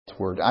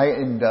Word. I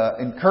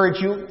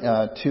encourage you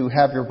to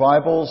have your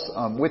Bibles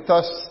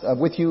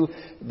with you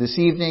this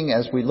evening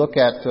as we look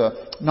at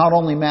not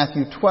only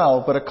Matthew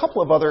 12, but a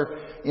couple of other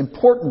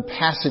important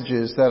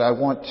passages that I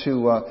want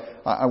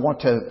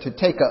to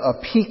take a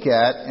peek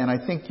at, and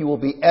I think you will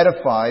be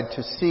edified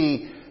to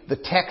see the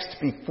text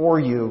before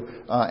you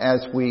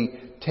as we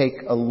take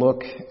a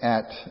look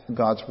at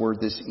God's Word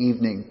this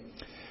evening.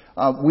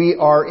 We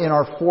are in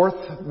our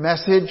fourth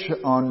message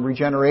on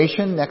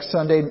regeneration. Next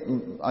Sunday,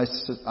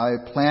 I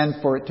plan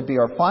for it to be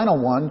our final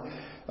one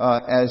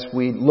as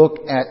we look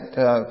at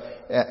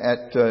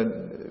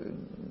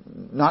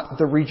not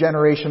the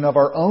regeneration of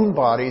our own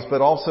bodies, but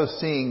also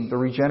seeing the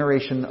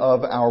regeneration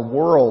of our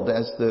world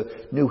as the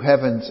new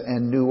heavens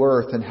and new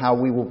earth and how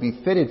we will be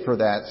fitted for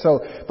that.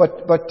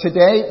 But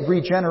today,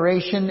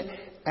 regeneration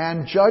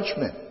and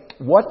judgment.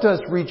 What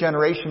does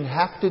regeneration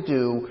have to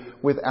do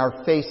with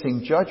our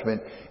facing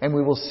judgment? And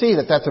we will see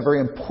that that's a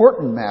very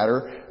important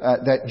matter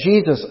that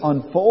Jesus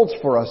unfolds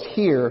for us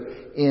here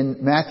in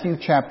Matthew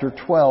chapter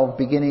 12,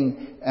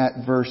 beginning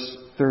at verse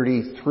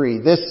 33.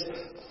 This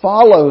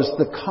follows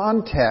the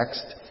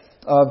context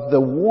of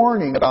the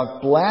warning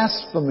about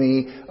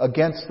blasphemy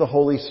against the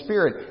Holy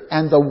Spirit.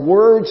 And the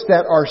words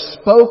that are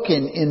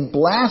spoken in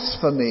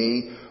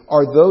blasphemy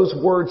are those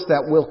words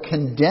that will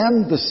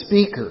condemn the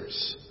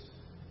speakers.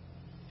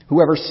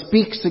 Whoever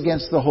speaks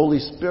against the Holy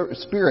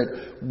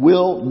Spirit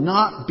will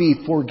not be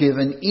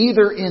forgiven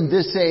either in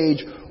this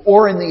age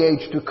or in the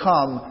age to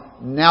come.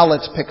 Now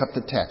let's pick up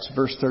the text.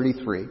 Verse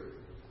 33.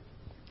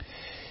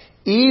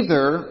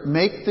 Either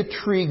make the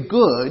tree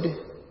good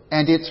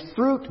and its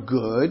fruit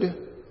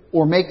good,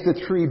 or make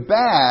the tree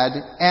bad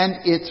and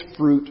its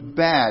fruit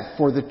bad.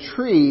 For the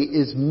tree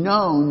is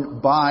known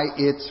by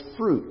its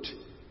fruit.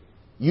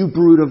 You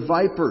brood of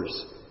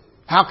vipers,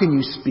 how can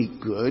you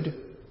speak good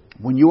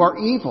when you are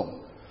evil?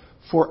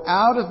 For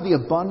out of the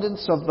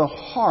abundance of the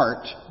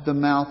heart, the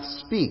mouth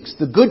speaks.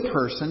 The good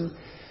person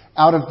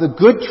out of the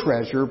good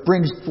treasure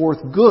brings forth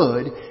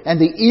good, and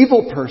the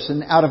evil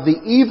person out of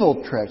the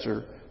evil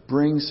treasure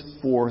brings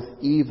forth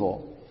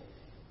evil.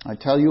 I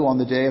tell you, on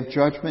the day of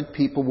judgment,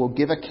 people will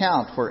give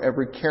account for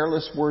every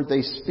careless word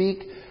they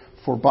speak.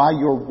 For by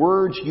your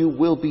words you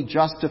will be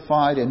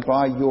justified, and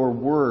by your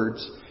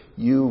words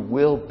you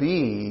will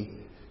be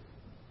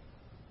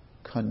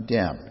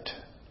condemned.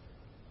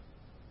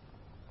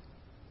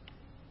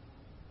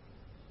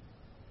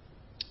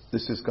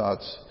 This is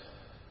God's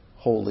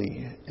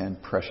holy and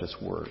precious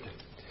Word.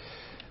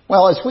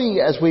 Well, as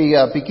we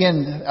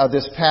begin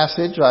this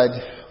passage, I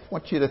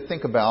want you to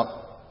think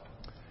about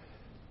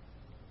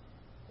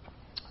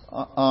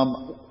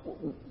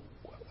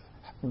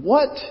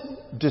what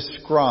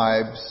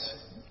describes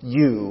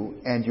you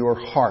and your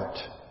heart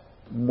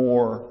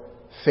more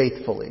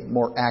faithfully,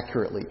 more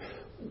accurately.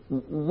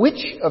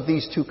 Which of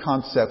these two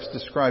concepts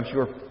describes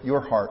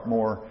your heart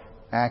more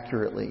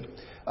accurately?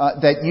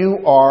 That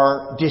you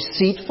are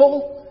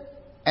deceitful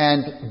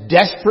and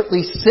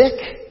desperately sick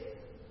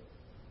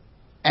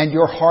and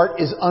your heart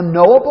is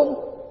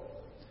unknowable?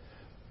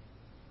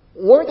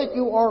 Or that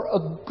you are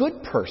a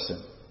good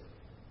person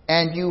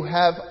and you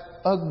have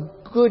a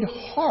good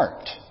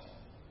heart?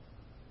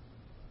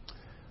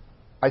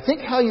 I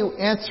think how you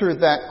answer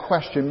that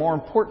question, more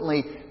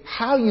importantly,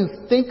 how you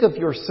think of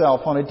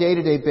yourself on a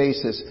day-to-day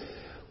basis,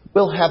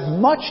 will have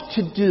much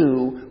to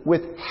do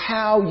with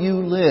how you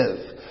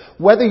live.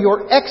 Whether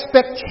your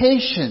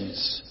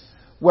expectations,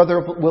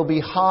 will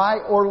be high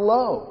or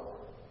low.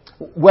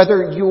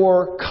 Whether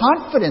your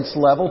confidence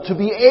level to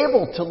be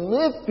able to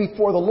live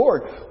before the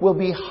Lord will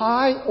be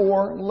high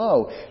or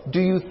low. Do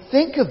you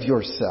think of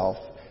yourself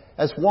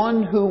as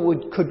one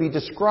who could be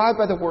described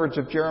by the words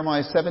of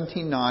Jeremiah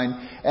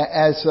 17:9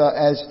 as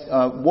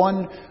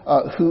one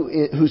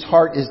whose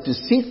heart is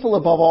deceitful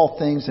above all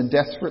things and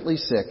desperately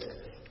sick,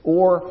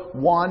 or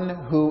one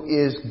who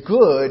is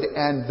good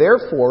and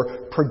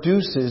therefore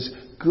produces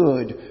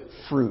good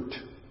fruit?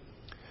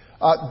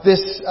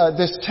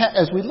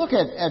 As we look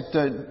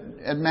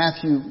at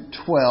Matthew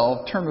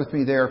 12, turn with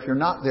me there if you're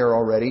not there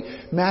already.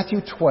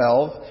 Matthew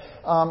 12.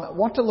 I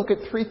want to look at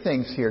three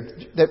things here.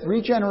 That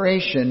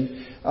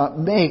regeneration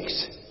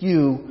makes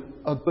you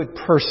a good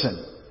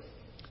person.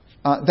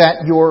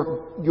 That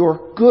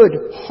your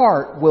good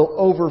heart will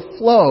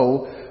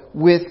overflow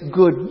with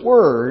good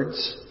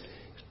words,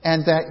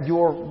 and that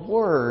your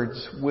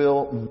words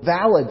will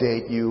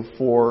validate you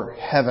for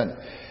heaven.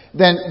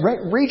 Then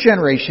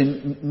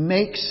regeneration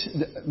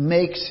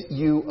makes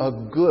you a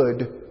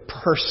good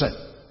person.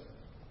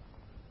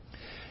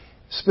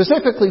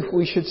 Specifically,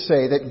 we should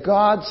say that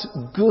God's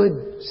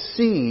good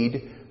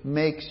seed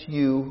makes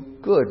you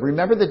good.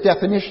 Remember the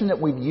definition that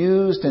we've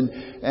used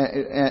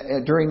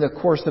during the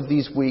course of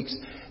these weeks,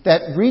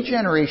 that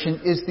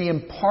regeneration is the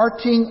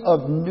imparting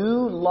of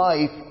new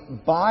life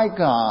by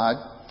God.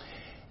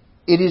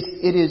 It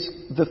is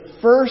the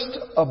first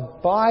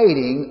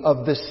abiding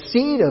of the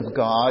seed of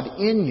God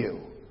in you.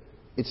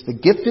 It's the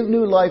gift of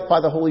new life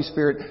by the Holy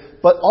Spirit,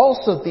 but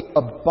also the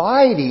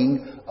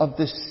abiding of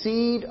the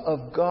seed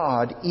of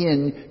God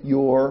in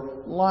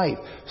your life.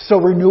 So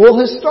renewal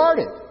has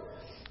started.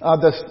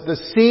 The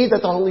seed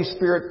that the Holy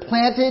Spirit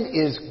planted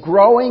is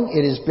growing.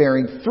 It is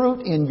bearing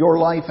fruit in your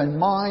life and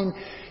mine.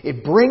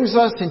 It brings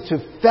us into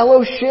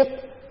fellowship.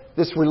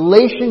 This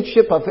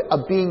relationship of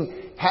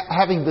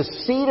having the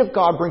seed of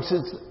God brings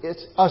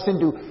us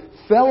into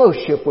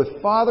fellowship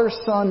with Father,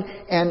 Son,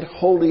 and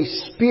Holy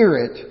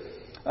Spirit,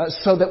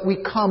 so that we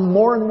come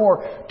more and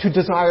more to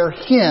desire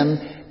Him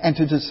and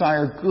to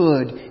desire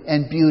good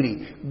and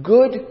beauty.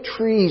 Good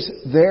trees,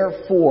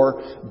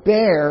 therefore,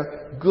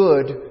 bear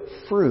good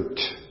fruit.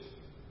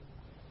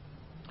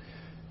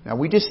 Now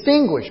we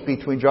distinguish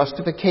between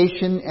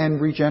justification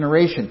and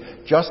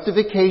regeneration.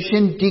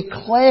 Justification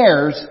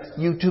declares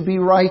you to be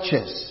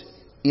righteous.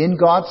 In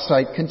God's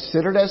sight,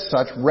 considered as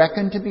such,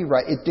 reckoned to be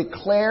right. It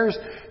declares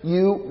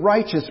you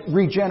righteous.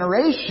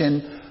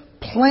 Regeneration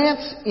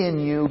plants in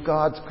you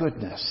God's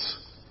goodness.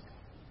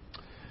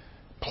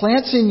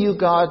 Plants in you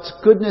God's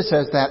goodness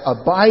as that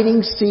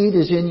abiding seed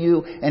is in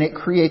you, and it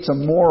creates a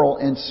moral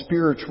and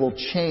spiritual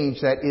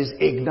change that is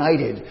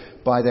ignited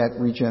by that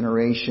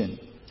regeneration.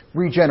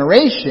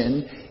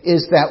 Regeneration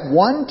is that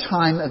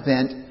one-time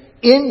event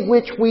in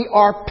which we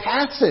are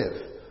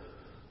passive.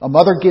 A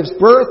mother gives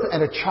birth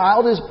and a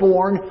child is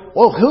born.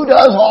 Well, who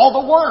does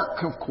all the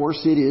work? Of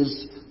course it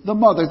is the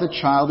mother. The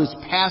child is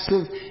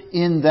passive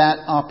in that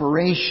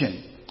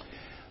operation.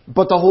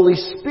 But the Holy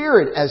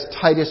Spirit, as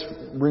Titus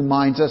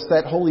reminds us,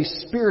 that Holy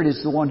Spirit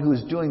is the one who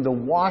is doing the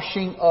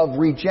washing of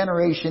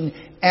regeneration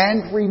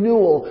and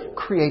renewal,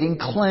 creating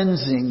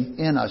cleansing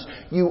in us.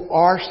 You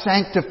are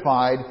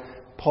sanctified,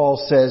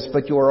 Paul says,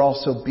 but you are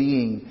also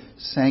being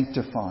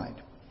sanctified.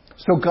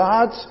 So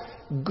God's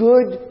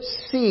good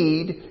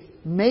seed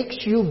makes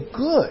you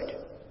good.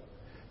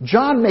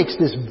 John makes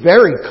this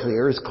very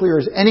clear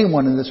as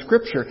anyone in the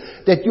Scripture,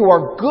 that you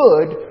are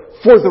good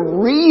for the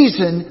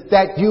reason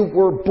that you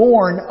were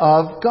born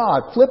of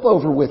God. Flip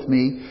over with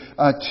me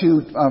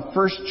to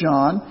 1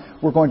 John.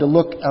 We're going to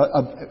look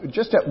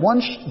just at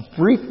one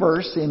brief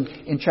verse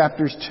in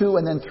chapters 2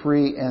 and then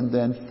 3 and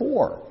then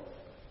 4.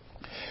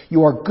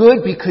 You are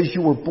good because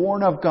you were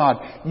born of God.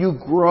 You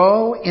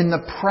grow in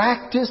the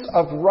practice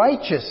of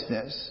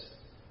righteousness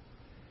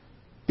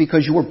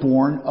because you were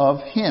born of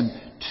Him.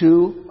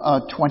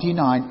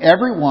 2:29.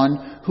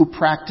 Everyone who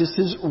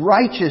practices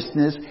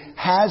righteousness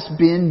has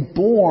been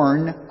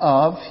born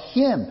of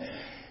Him.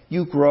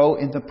 You grow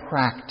in the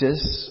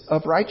practice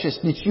of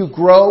righteousness. You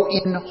grow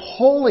in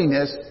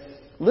holiness.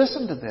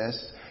 Listen to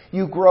this.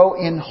 You grow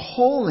in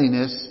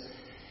holiness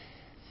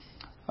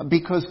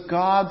because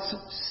God's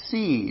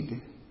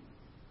seed,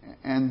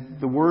 and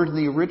the word in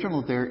the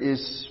original there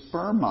is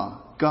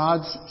sperma.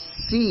 God's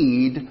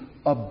seed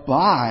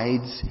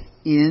abides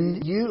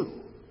in you.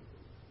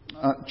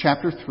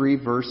 Chapter 3,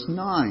 verse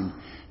 9.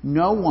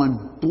 No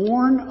one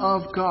born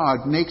of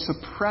God makes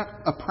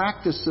a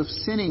practice of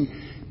sinning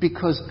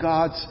because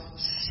God's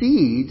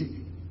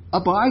seed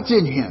abides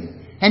in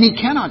him. And he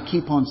cannot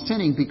keep on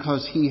sinning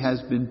because he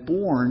has been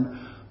born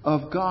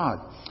of God.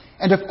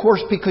 And of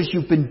course, because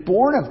you've been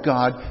born of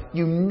God,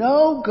 you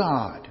know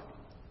God.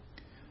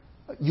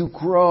 You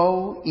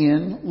grow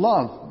in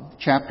love.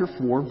 Chapter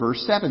 4,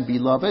 verse 7.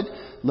 Beloved,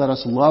 let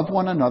us love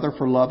one another,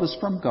 for love is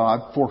from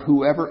God. For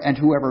whoever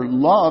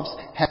loves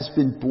has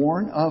been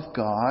born of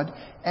God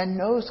and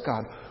knows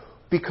God.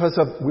 Because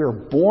we're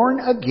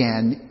born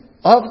again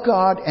of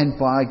God and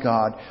by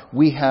God,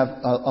 we have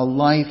a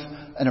life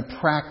and a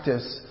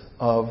practice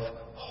of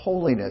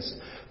holiness.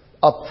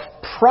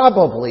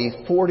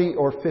 Probably 40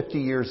 or 50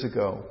 years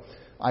ago,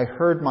 I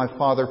heard my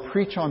father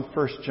preach on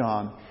 1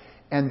 John,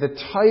 and the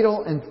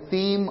title and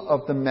theme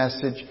of the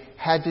message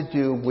had to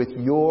do with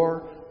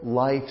your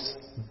life's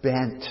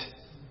bent.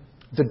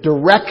 The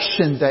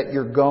direction that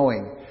you're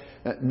going.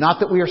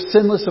 Not that we are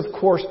sinless, of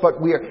course, but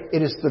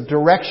it is the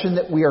direction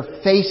that we are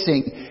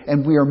facing,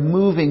 and we are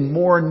moving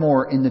more and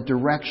more in the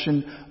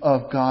direction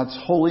of God's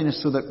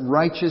holiness, so that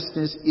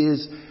righteousness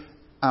is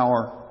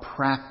our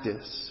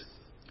practice.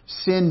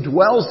 Sin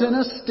dwells in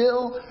us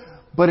still,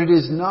 but it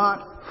is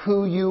not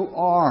who you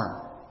are.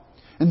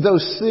 And though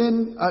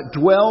sin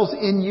dwells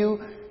in you,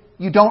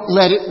 you don't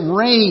let it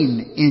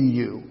reign in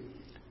you.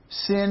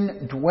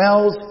 Sin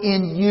dwells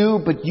in you,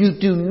 but you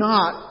do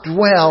not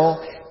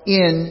dwell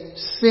in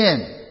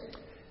sin.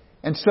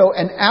 And so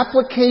an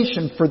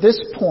application for this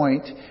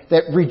point,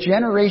 that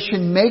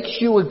regeneration makes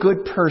you a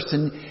good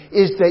person,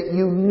 is that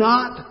you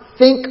not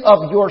think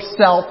of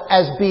yourself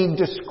as being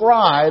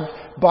described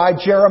by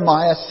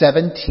Jeremiah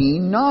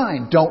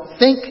 17:9. Don't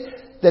think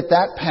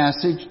that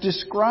passage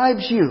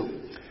describes you.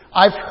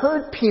 I've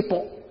heard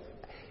people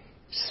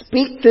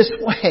speak this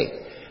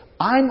way.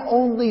 I'm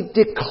only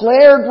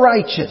declared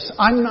righteous.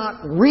 I'm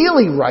not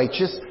really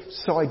righteous,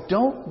 so I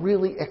don't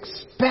really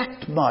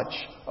expect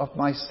much of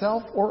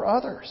myself or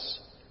others.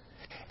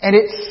 And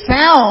it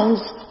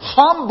sounds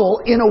humble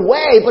in a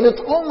way, but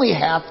it's only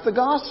half the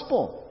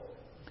gospel.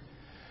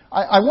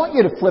 I want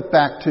you to flip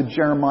back to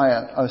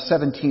Jeremiah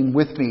 17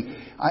 with me.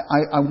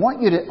 I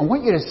want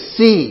you to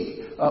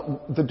see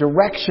the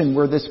direction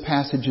where this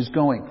passage is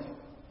going.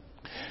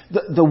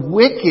 The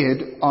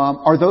wicked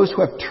are those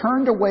who have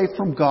turned away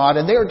from God,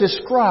 and they are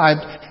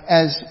described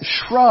as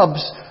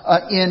shrubs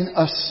in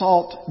a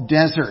salt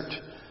desert.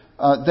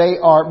 They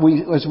are,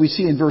 as we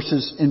see in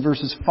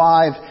verses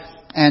 5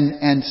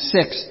 and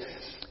 6,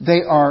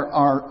 they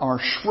are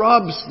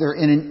shrubs. They're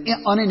in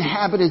an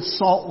uninhabited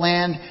salt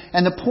land,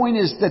 and the point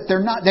is that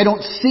they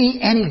don't see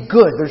any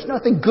good. There's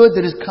nothing good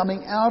that is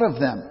coming out of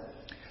them.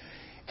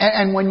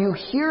 And when you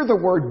hear the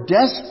word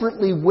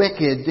desperately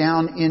wicked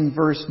down in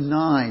verse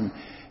 9,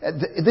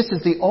 this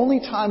is the only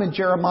time in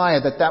Jeremiah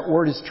that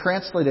word is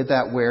translated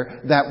that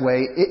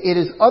way. It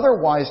is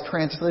otherwise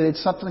translated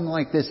something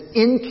like this: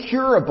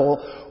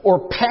 incurable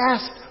or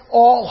past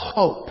all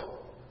hope.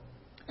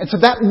 And so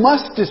that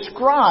must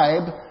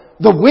describe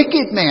the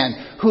wicked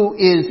man who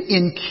is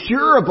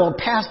incurable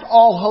past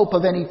all hope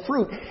of any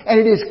fruit. And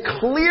it is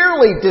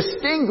clearly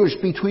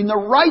distinguished between the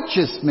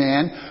righteous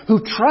man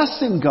who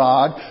trusts in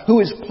God, who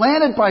is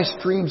planted by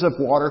streams of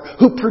water,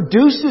 who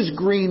produces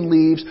green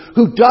leaves,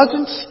 who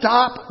doesn't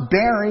stop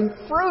bearing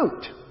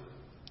fruit.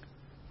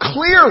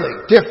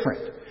 Clearly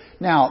different.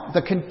 Now,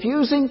 the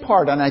confusing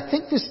part, and I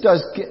think this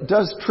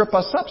does trip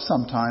us up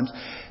sometimes,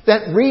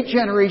 that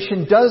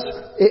regeneration does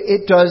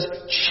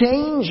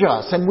change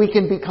us, and we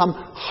can become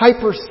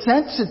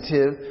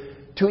hypersensitive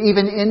to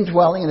even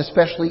indwelling, and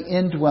especially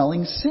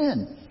indwelling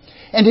sin.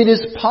 And it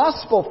is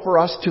possible for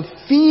us to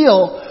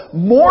feel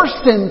more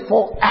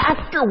sinful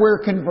after we're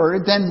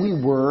converted than we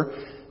were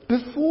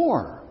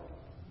before.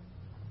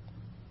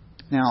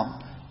 Now,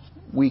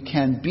 we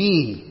can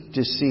be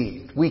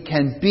deceived. We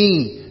can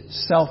be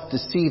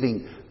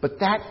self-deceiving. But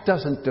that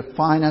doesn't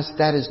define us.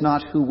 That is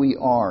not who we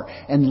are.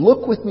 And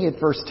look with me at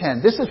verse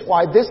 10. This is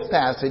why this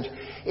passage,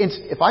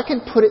 if I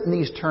can put it in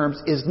these terms,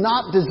 is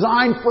not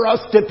designed for us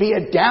to be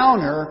a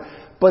downer,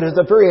 but it's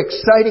a very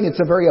exciting, it's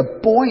a very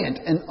buoyant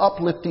and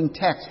uplifting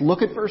text.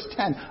 Look at verse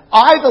 10.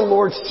 I, the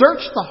Lord,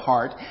 search the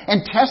heart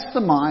and test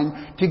the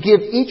mind to give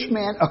each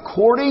man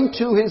according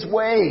to his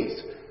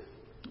ways.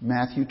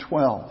 Matthew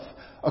 12.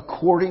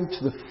 According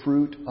to the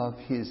fruit of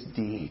his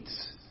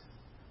deeds.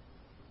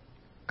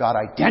 God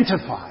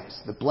identifies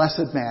the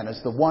blessed man as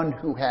the one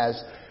who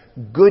has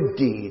good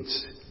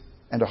deeds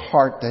and a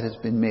heart that has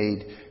been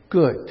made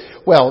good.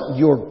 Well,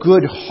 your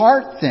good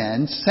heart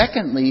then,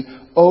 secondly,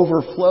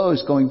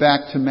 overflows, going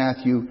back to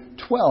Matthew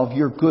 12,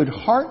 your good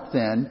heart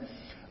then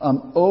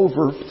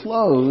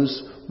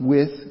overflows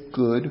with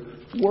good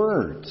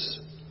words.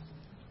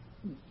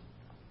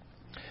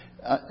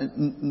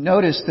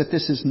 Notice that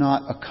this is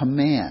not a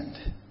command.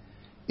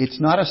 It's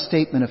not a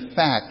statement of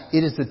fact.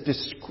 It is a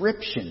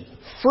description.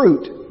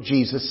 Fruit,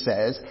 Jesus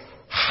says,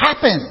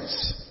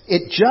 happens.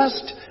 It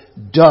just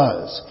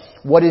does.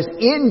 What is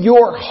in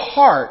your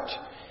heart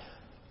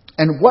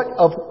and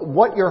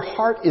what your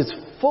heart is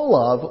full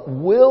of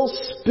will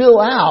spill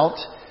out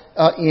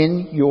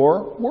in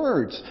your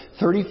words.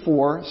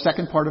 34,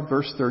 second part of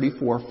verse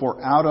 34,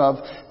 for out of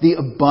the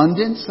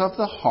abundance of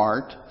the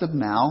heart the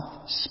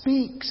mouth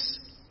speaks.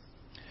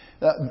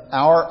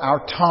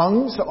 Our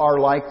tongues are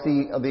like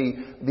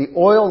the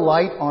oil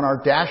light on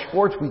our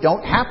dashboards. We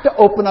don't have to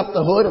open up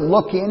the hood and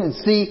look in and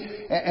see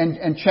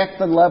and check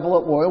the level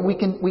of oil. We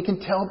can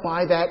tell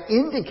by that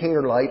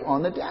indicator light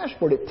on the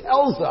dashboard. It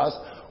tells us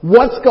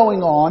what's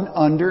going on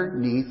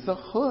underneath the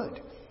hood.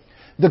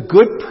 The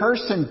good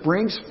person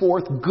brings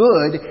forth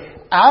good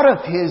out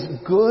of his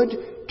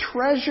good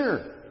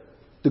treasure.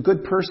 The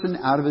good person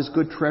out of his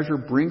good treasure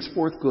brings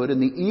forth good,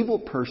 and the evil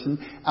person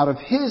out of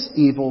his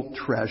evil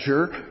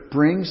treasure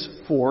brings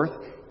forth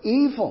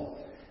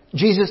evil.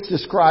 Jesus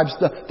describes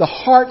the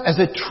heart as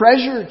a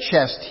treasure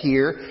chest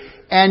here,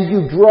 and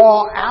you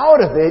draw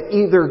out of it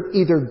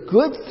either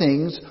good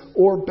things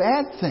or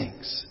bad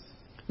things.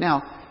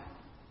 Now,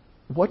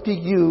 what do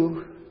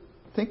you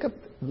think of?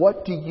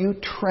 What do you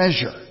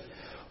treasure?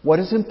 What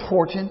is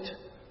important?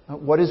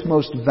 What is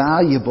most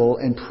valuable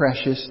and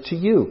precious to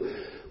you?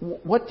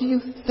 What do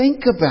you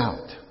think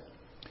about?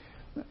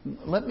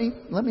 Let me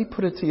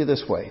put it to you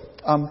this way.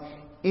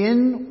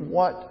 In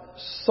what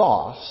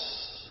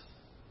sauce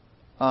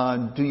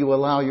do you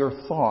allow your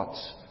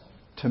thoughts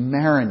to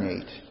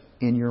marinate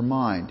in your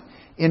mind?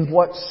 In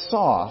what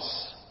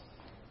sauce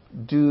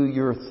do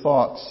your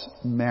thoughts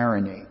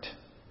marinate?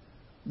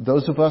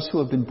 Those of us who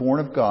have been born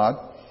of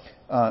God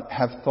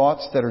have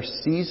thoughts that are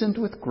seasoned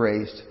with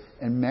grace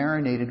and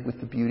marinated with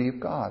the beauty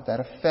of God. That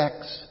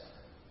affects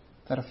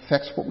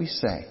what we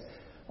say.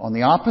 On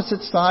the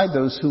opposite side,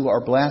 those who are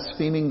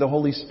blaspheming the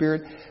Holy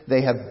Spirit,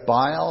 they have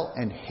bile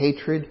and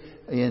hatred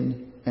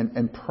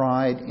and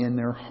pride in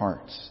their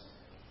hearts.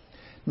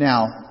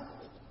 Now,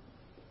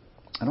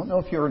 I don't know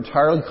if you're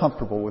entirely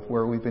comfortable with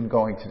where we've been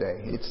going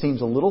today. It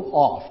seems a little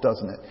off,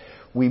 doesn't it?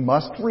 We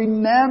must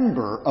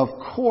remember, of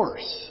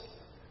course,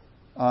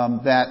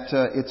 that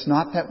it's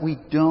not that we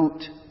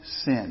don't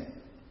sin.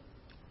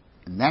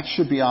 And that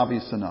should be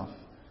obvious enough.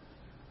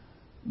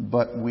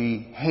 But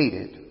we hate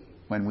it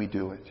when we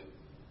do it.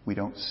 We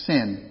don't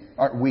sin.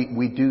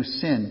 We do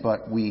sin,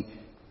 but we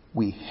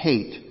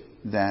hate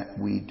that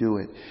we do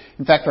it.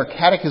 In fact, our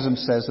catechism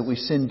says that we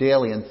sin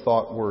daily in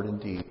thought, word,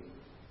 and deed.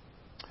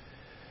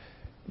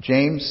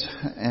 James,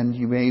 and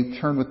you may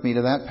turn with me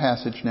to that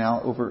passage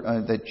now,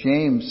 that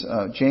James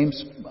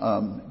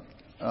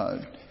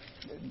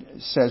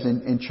says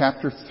in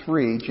chapter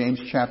 3, James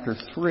chapter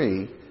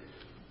 3,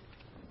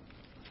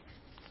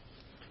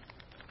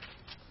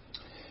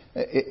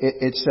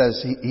 he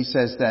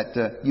says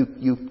that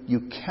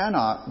you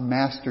cannot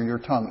master your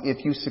tongue.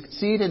 If you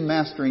succeed in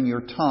mastering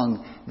your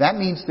tongue, that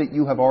means that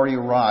you have already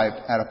arrived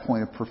at a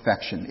point of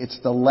perfection. It's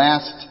the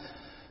last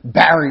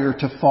barrier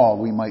to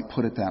fall, we might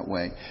put it that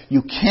way.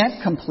 You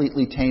can't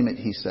completely tame it,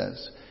 he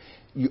says.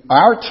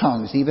 Our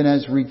tongues, even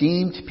as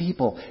redeemed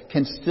people,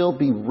 can still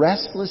be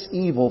restless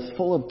evil,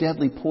 full of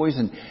deadly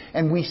poison.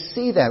 And we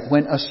see that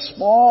when a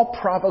small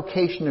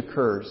provocation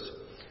occurs,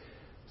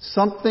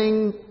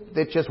 something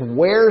that just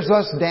wears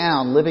us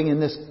down, living in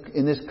this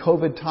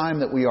COVID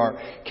time that we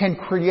are, can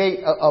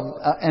create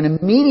an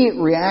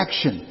immediate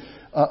reaction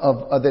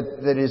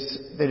that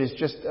is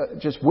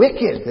just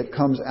wicked that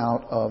comes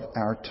out of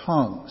our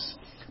tongues.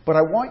 But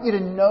I want you to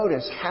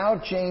notice how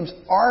James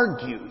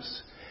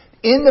argues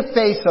in the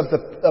face of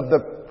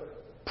the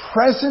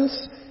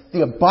presence,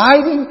 the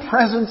abiding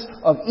presence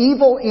of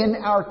evil in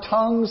our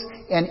tongues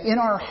and in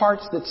our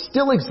hearts that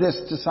still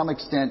exists to some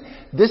extent.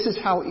 This is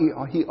how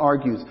he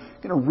argues.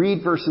 I'm going to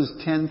read verses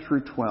 10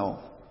 through 12.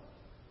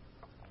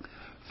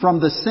 From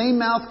the same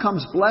mouth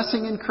comes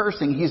blessing and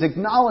cursing. He's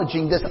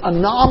acknowledging this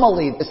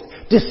anomaly, this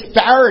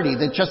disparity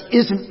that just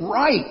isn't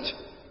right.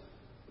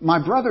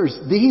 My brothers,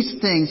 these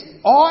things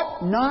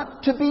ought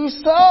not to be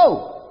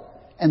so.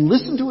 And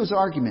listen to his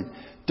argument.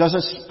 Does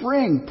a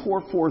spring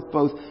pour forth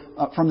both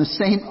from the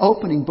same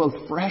opening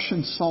both fresh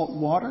and salt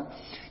water?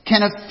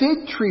 Can a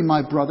fig tree,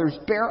 my brothers,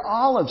 bear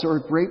olives, or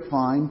a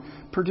grapevine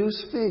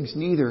produce figs?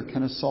 Neither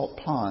can a salt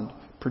pond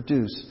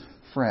produce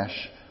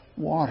fresh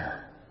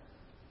water.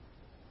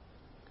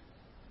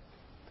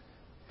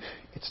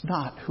 It's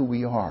not who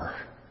we are.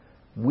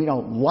 We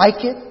don't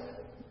like it.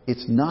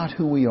 It's not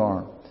who we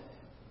are.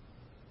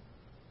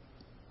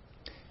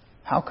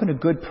 How can a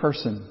good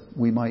person,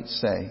 we might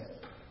say,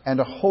 and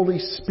a Holy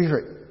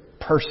Spirit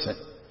person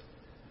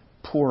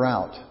pour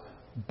out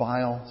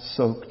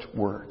bile-soaked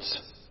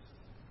words?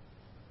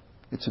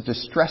 It's a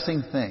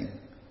distressing thing.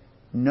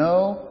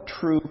 No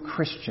true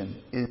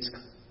Christian is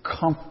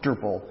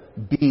comfortable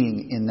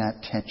being in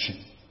that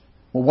tension.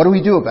 Well, what do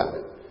we do about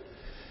it?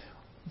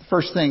 The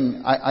first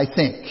thing I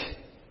think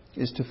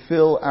is to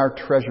fill our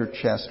treasure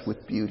chest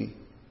with beauty.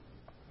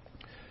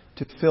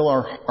 To fill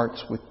our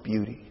hearts with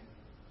beauty.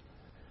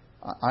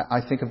 I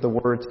think of the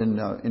words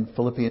in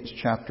Philippians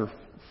chapter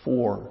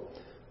 4.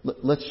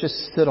 Let's just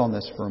sit on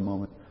this for a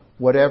moment.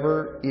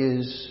 Whatever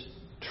is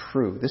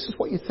true. This is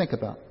what you think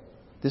about.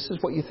 This is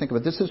what you think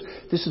about. This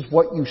is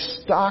what you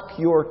stock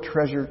your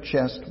treasure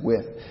chest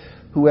with.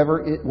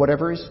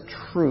 Whatever is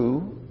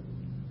true,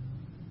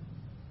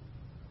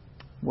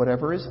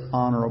 whatever is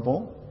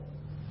honorable,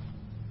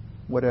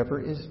 whatever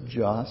is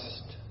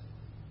just,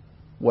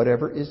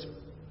 whatever is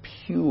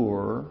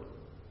pure,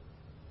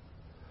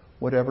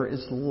 whatever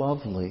is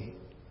lovely,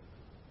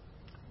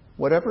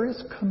 whatever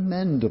is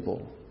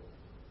commendable,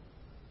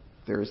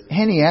 if there is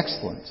any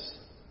excellence,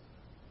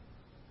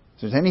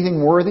 if there's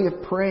anything worthy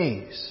of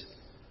praise,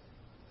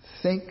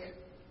 think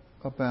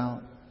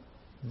about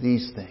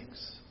these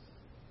things.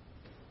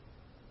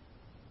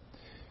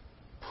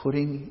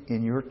 Putting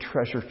in your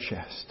treasure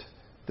chest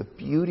the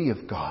beauty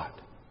of God,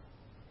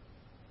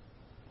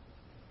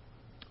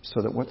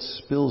 so that what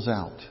spills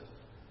out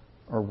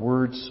are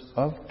words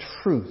of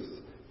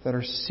truth that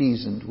are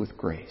seasoned with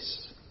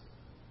grace.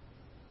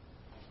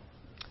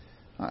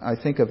 I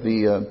think of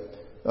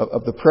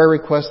the prayer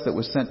request that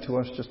was sent to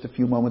us just a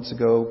few moments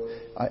ago.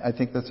 I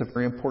think that's a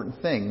very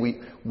important thing.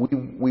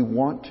 We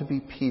want to be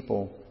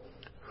people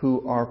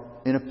who are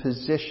in a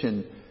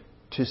position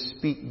to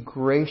speak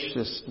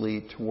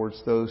graciously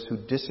towards those who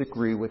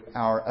disagree with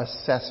our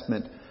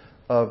assessment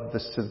of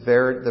the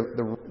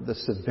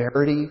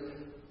severity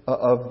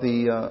of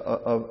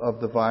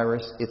the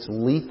virus, its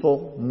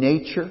lethal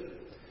nature,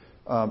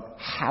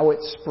 how it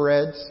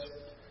spreads,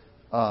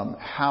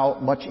 how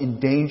much in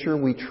danger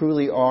we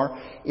truly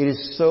are. It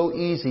is so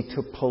easy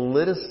to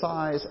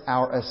politicize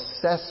our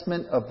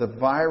assessment of the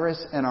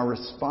virus and our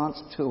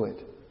response to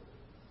it,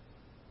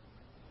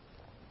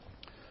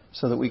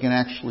 so that we can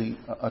actually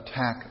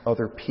attack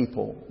other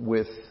people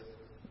with,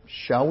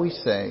 shall we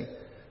say,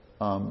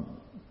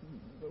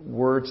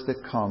 words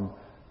that come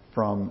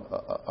from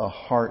a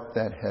heart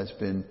that has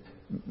been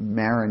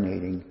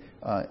marinating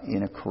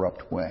in a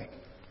corrupt way.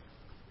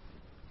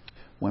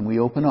 When we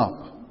open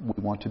up,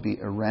 we want to be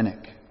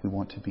irenic. We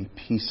want to be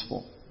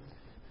peaceful.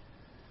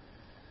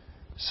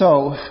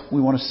 So, we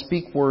want to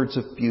speak words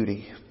of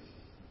beauty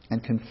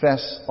and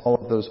confess all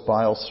of those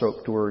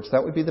bile-soaked words.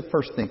 That would be the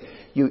first thing.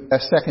 A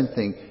second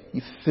thing,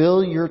 you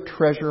fill your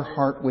treasure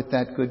heart with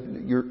that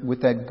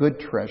good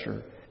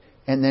treasure,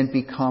 and then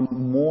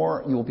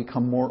you will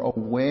become more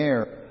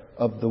aware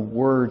of the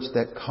words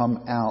that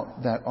come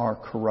out that are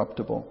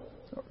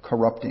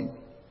corrupting.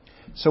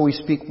 So we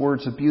speak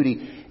words of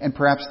beauty. And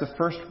perhaps the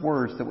first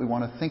words that we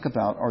want to think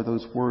about are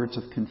those words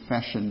of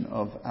confession,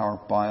 of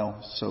our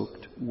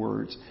bile-soaked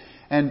words.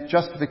 And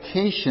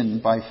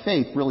justification by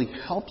faith really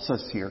helps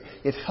us here.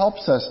 It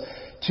helps us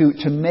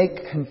to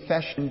make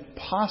confession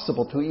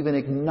possible, to even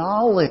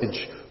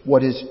acknowledge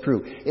what is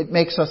true. It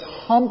makes us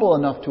humble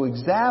enough to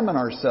examine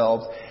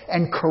ourselves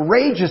and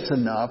courageous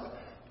enough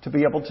to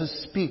be able to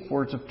speak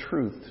words of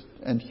truth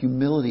and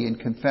humility and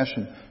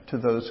confession to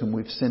those whom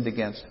we've sinned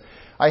against.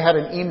 I had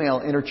an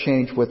email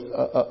interchange with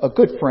a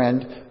good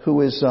friend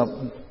who is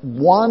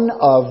one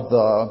of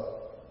the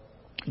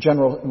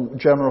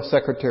general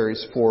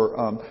secretaries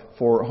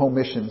for home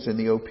missions in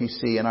the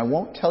OPC, and I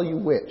won't tell you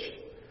which.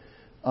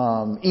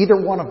 Either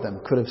one of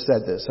them could have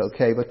said this,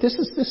 okay? But this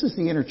is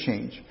the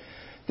interchange.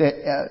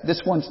 That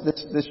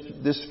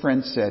this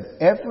friend said,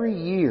 "Every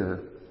year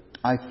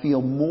I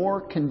feel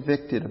more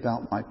convicted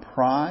about my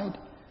pride,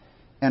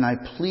 and I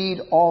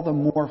plead all the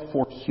more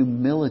for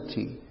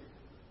humility.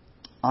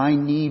 I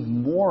need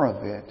more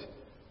of it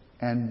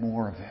and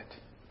more of it."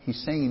 He's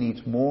saying he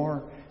needs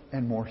more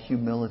and more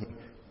humility,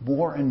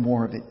 more and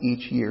more of it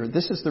each year.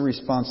 This is the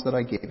response that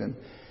I gave him.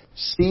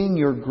 "Seeing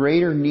your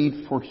greater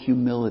need for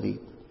humility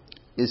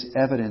is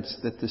evidence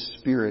that the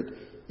Spirit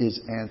is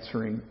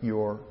answering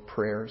your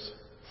prayers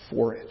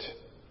for it."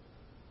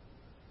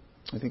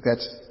 I think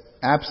that's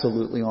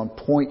absolutely on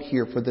point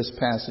here for this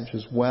passage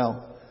as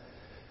well.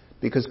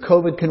 Because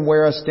COVID can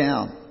wear us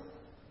down.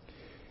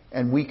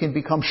 And we can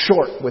become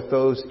short with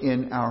those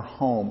in our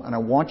home. And I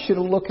want you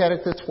to look at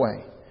it this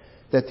way.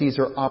 That these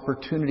are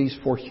opportunities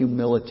for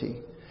humility.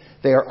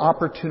 They are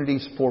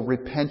opportunities for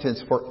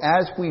repentance. For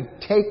as we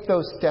take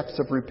those steps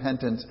of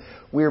repentance,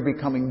 we are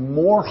becoming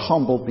more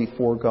humble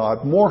before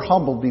God, more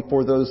humble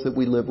before those that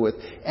we live with,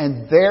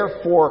 and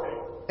therefore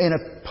in a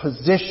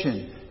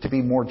position to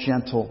be more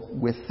gentle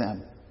with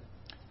them.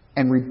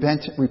 And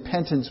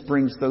repentance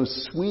brings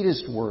those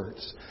sweetest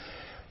words.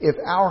 If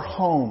our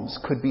homes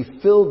could be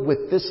filled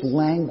with this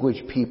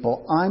language,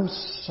 people, "I'm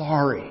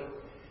sorry,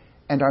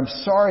 and I'm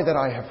sorry that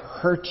I have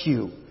hurt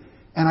you,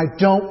 and I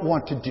don't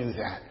want to do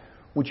that.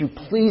 Would you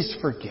please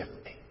forgive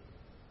me?"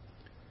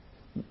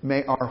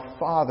 May our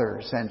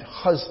fathers and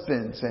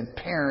husbands and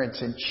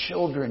parents and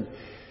children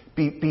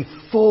be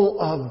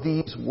full of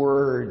these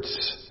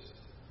words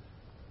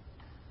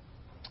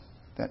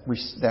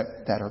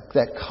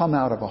that come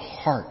out of a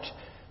heart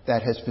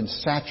that has been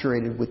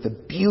saturated with the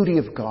beauty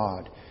of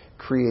God,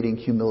 creating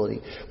humility.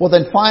 Well,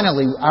 then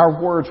finally,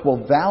 our words will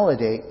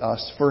validate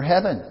us for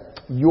heaven.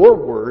 Your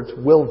words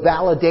will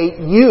validate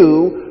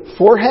you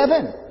for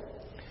heaven.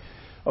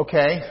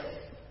 Okay,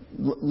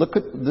 look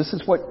at this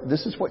is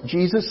what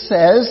Jesus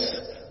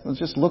says. Let's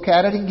just look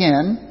at it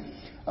again.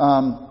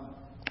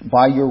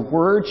 By your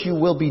words you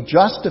will be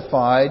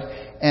justified,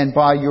 and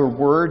by your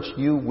words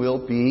you will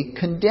be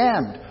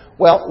condemned.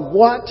 Well,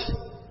 what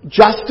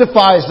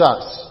justifies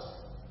us?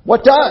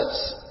 What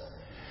does?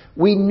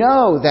 We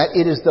know that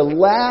it is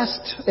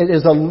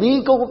a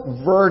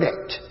legal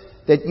verdict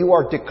that you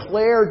are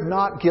declared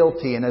not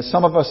guilty. And as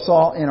some of us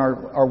saw in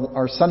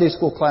our Sunday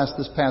school class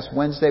this past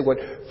Wednesday, what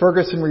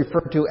Ferguson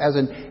referred to as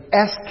an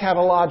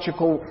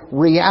eschatological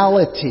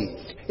reality.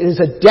 It is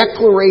a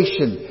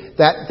declaration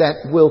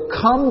that will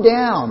come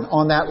down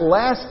on that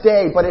last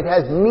day, but it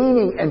has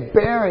meaning and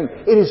bearing.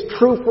 It is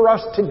true for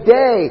us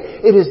today.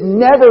 It is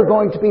never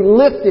going to be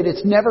lifted.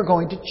 It's never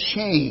going to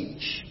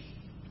change.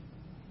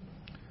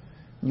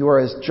 You are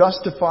as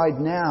justified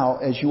now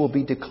as you will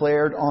be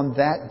declared on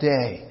that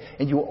day.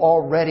 And you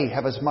already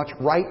have as much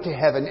right to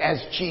heaven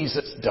as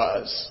Jesus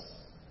does.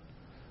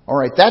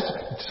 Alright,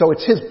 so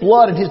it's His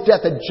blood and His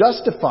death that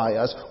justify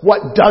us.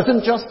 What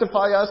doesn't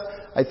justify us?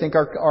 I think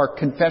our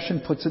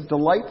confession puts it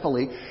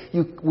delightfully.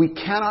 We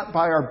cannot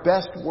by our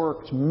best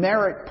works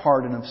merit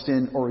pardon of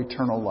sin or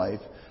eternal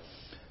life.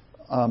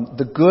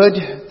 The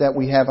good that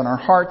we have in our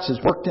hearts is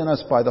worked in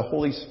us by the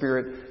Holy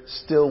Spirit.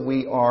 Still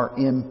we are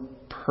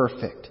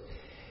imperfect.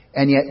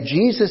 And yet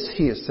Jesus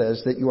here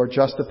says that you are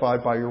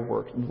justified by your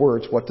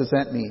words. What does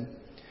that mean?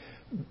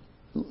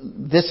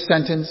 This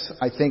sentence,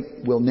 I think,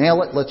 will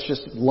nail it. Let's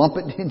just lump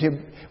it into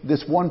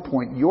this one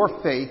point. Your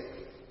faith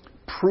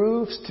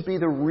proves to be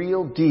the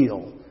real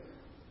deal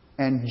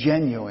and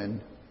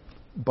genuine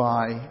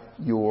by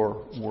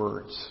your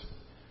words.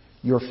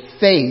 Your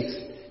faith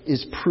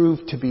is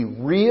proved to be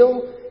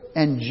real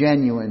and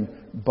genuine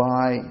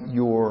by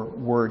your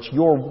words.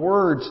 Your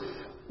words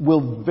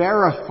will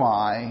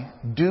verify,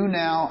 do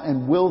now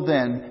and will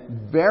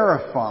then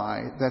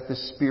verify that the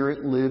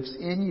Spirit lives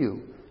in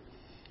you.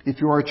 If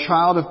you are a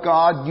child of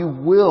God, you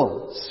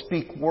will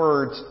speak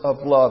words of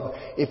love.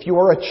 If you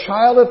are a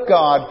child of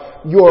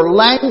God, your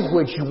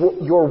language,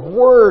 your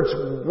words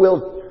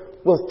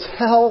will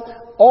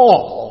tell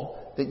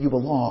all that you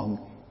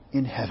belong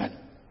in heaven.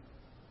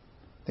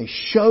 They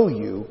show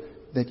you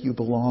that you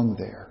belong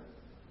there.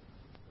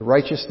 The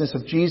righteousness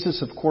of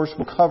Jesus, of course,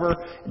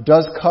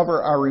 does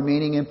cover our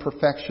remaining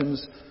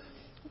imperfections,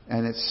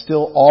 and it's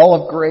still all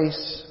of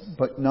grace,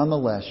 but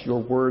nonetheless,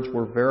 your words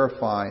will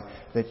verify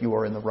that you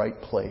are in the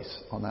right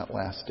place on that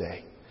last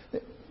day.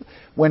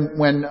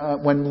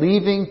 When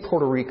leaving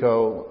Puerto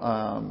Rico,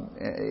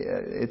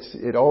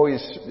 it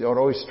always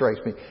strikes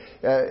me.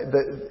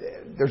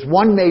 There's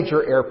one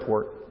major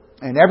airport,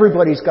 and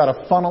everybody's got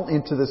to funnel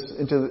into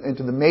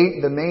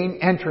the main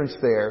entrance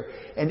there,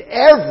 and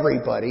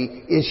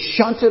everybody is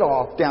shunted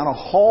off down a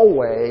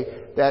hallway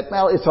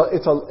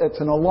it's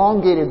an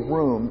elongated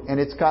room, and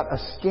it's got a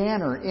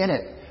scanner in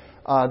it.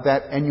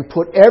 And you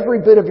put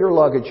every bit of your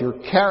luggage, your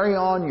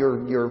carry-on,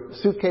 your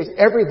suitcase,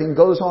 everything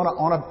goes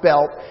on a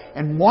belt,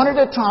 and one at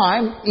a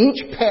time,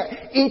 each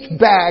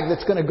bag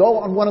that's going to go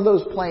on one of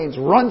those planes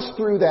runs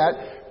through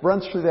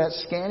that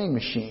scanning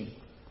machine.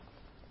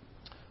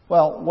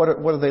 Well, what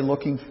are they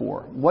looking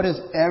for? What is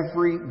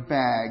every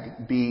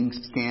bag being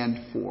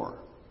scanned for?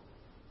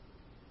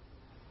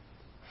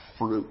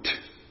 Fruit.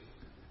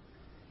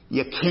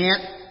 You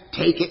can't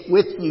take it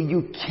with you.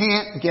 You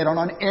can't get on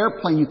an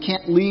airplane. You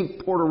can't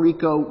leave Puerto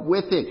Rico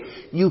with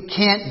it. You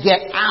can't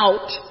get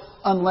out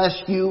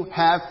unless you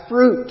have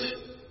fruit.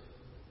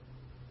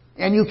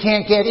 And you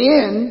can't get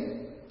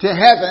in to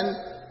heaven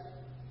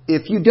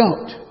if you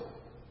don't.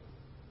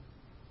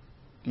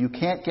 You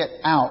can't get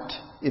out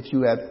if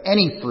you have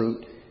any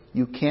fruit.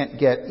 You can't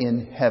get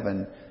in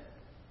heaven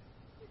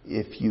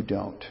if you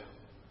don't.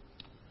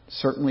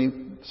 Certainly,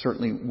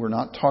 we're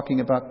not talking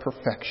about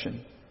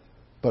perfection,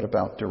 but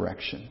about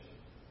direction.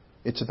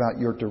 It's about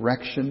your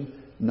direction,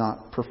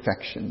 not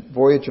perfection.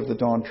 Voyage of the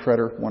Dawn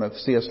Treader, one of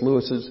C.S.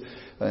 Lewis's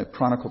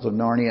Chronicles of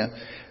Narnia,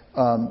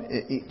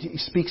 he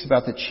speaks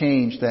about the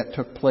change that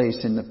took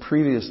place in the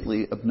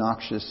previously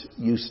obnoxious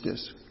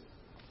Eustace.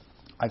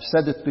 I've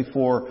said this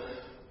before.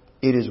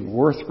 It is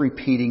worth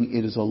repeating.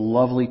 It is a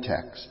lovely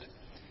text.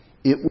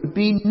 It would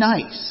be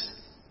nice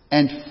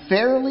and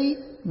fairly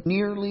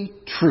nearly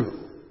true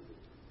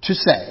to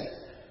say,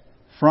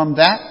 from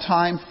that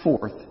time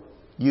forth,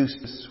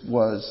 Eustace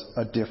was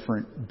a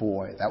different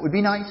boy. That would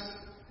be nice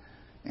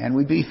and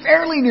would be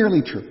fairly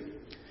nearly true.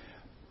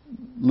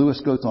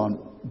 Lewis goes on,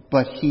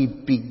 but he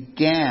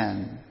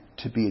began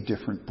to be a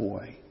different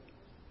boy.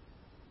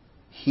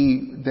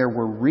 There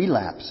were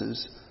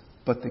relapses,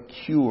 but the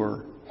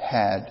cure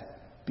had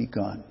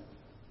begun.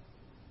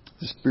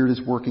 The Spirit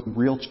is working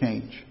real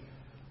change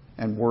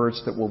and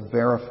words that will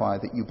verify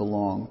that you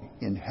belong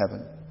in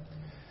heaven.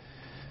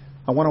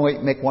 I want to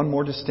make one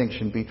more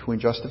distinction between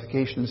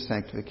justification and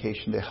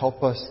sanctification to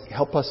help us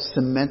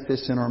cement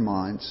this in our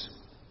minds.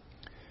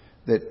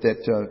 That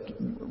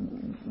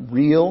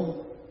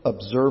real,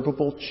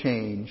 observable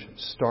change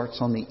starts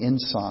on the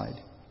inside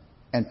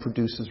and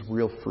produces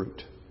real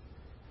fruit.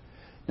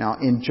 Now,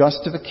 in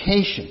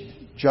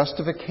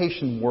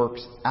justification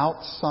works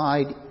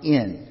outside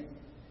in,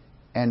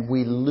 and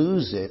we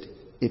lose it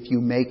if you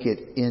make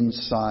it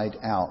inside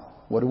out.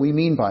 What do we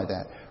mean by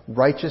that?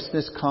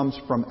 Righteousness comes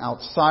from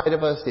outside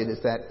of us. It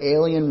is that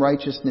alien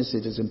righteousness.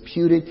 It is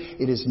imputed.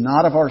 It is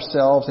not of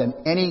ourselves, and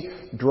any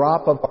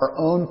drop of our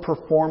own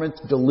performance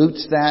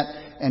dilutes that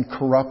and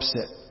corrupts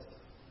it.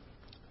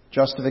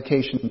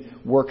 Justification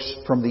works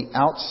from the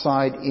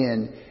outside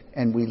in,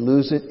 and we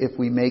lose it if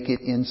we make it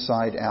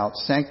inside out.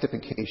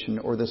 Sanctification,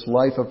 or this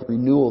life of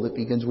renewal that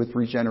begins with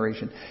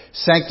regeneration,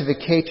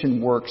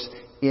 sanctification works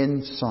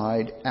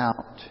inside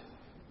out,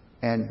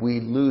 and we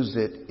lose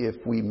it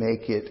if we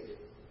make it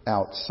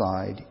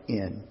outside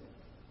in.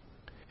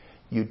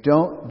 You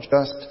don't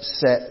just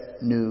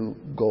set new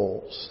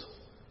goals.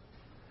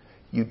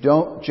 You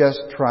don't just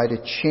try to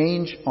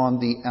change on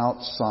the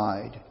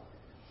outside.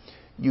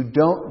 You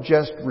don't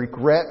just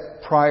regret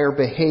prior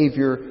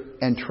behavior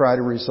and try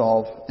to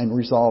resolve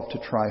to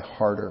try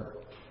harder.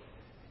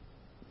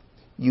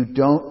 You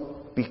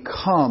don't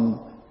become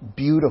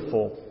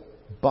beautiful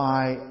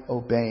by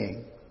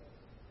obeying.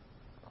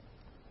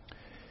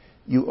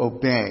 You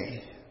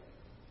obey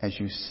as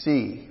you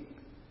see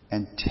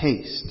and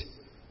taste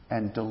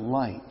and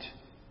delight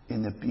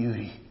in the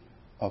beauty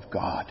of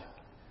God.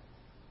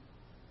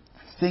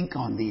 Think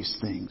on these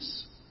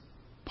things,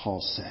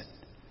 Paul said.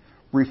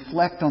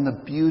 Reflect on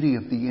the beauty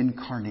of the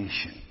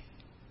incarnation.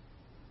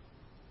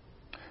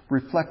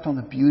 Reflect on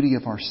the beauty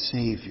of our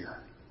Savior.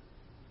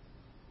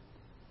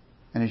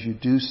 And as you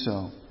do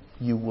so,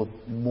 you will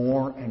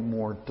more and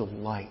more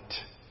delight.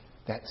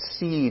 That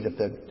seed of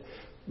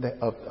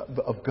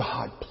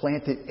God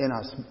planted in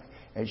us.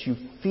 As you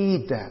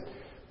feed that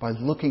by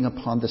looking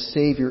upon the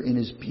Savior in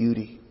His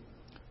beauty,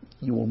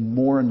 you will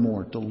more and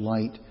more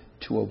delight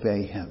to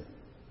obey Him.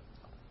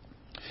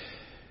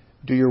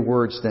 Do your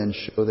words then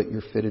show that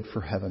you're fitted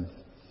for heaven?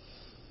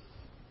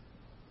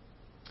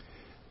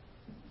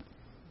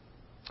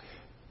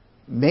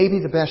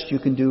 Maybe the best you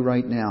can do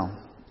right now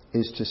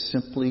is to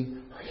simply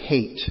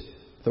hate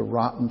the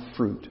rotten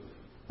fruit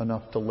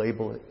enough to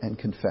label it and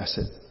confess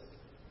it.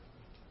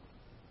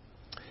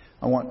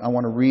 I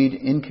want to read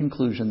in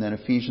conclusion then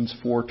Ephesians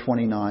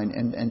 4:29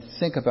 and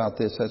think about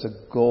this as a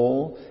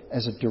goal,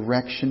 as a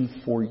direction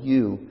for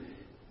you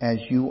as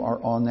you are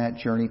on that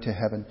journey to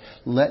heaven.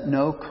 Let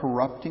no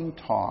corrupting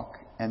talk,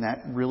 and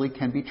that really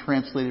can be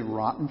translated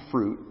rotten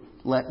fruit.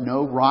 Let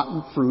no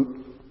rotten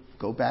fruit,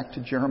 go back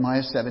to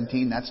Jeremiah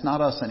 17, that's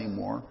not us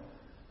anymore.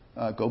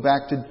 Go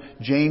back to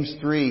James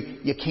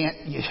 3.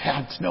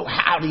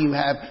 How do you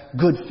have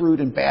good fruit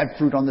and bad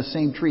fruit on the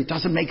same tree? It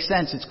doesn't make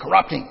sense. It's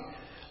corrupting.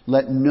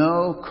 Let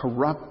no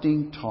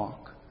corrupting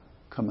talk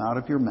come out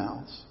of your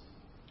mouths,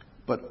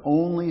 but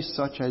only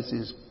such as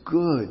is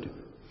good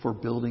for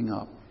building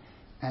up,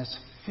 as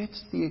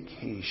fits the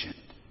occasion,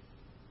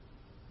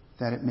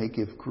 that it may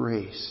give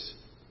grace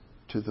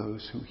to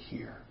those who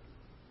hear.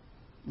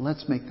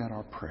 Let's make that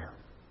our prayer.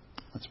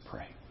 Let's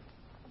pray.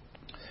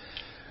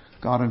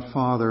 God and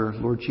Father,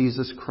 Lord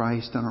Jesus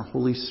Christ, and our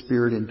Holy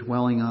Spirit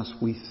indwelling us,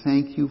 we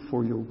thank you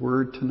for your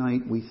word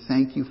tonight. We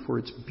thank you for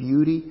its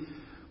beauty.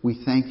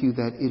 We thank you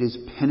that it is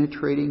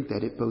penetrating,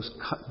 that it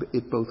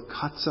both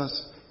cuts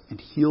us and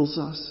heals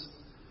us.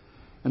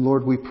 And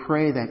Lord, we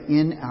pray that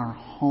in our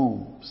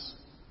homes,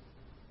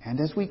 and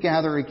as we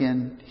gather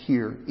again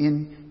here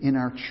in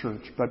our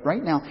church, but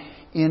right now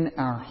in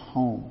our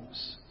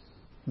homes,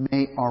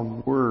 may our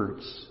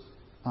words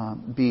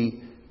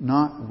be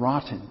not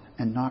rotten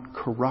and not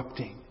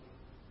corrupting,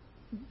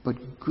 but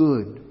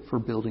good for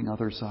building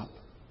others up.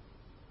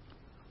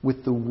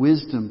 With the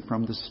wisdom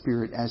from the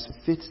Spirit as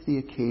fits the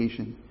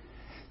occasion,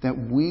 that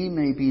we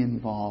may be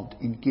involved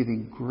in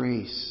giving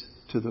grace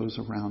to those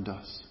around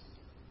us.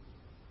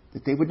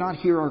 That they would not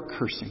hear our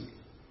cursing,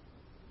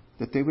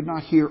 that they would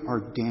not hear our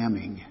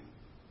damning,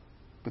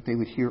 but they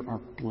would hear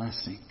our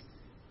blessing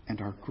and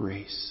our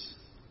grace.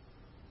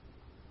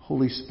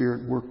 Holy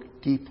Spirit, work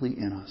deeply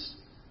in us.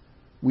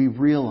 We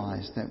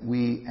realize that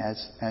we,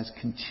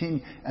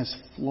 as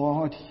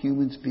flawed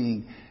humans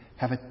being,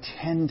 have a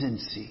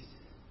tendency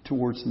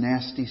towards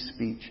nasty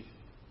speech.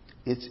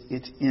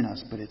 It's in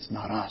us, but it's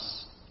not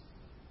us.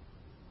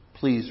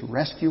 Please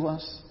rescue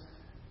us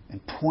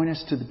and point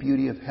us to the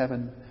beauty of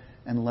heaven,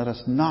 and let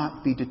us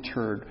not be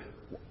deterred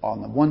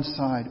on the one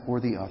side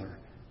or the other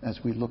as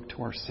we look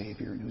to our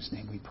Savior, in whose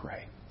name we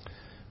pray.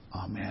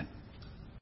 Amen.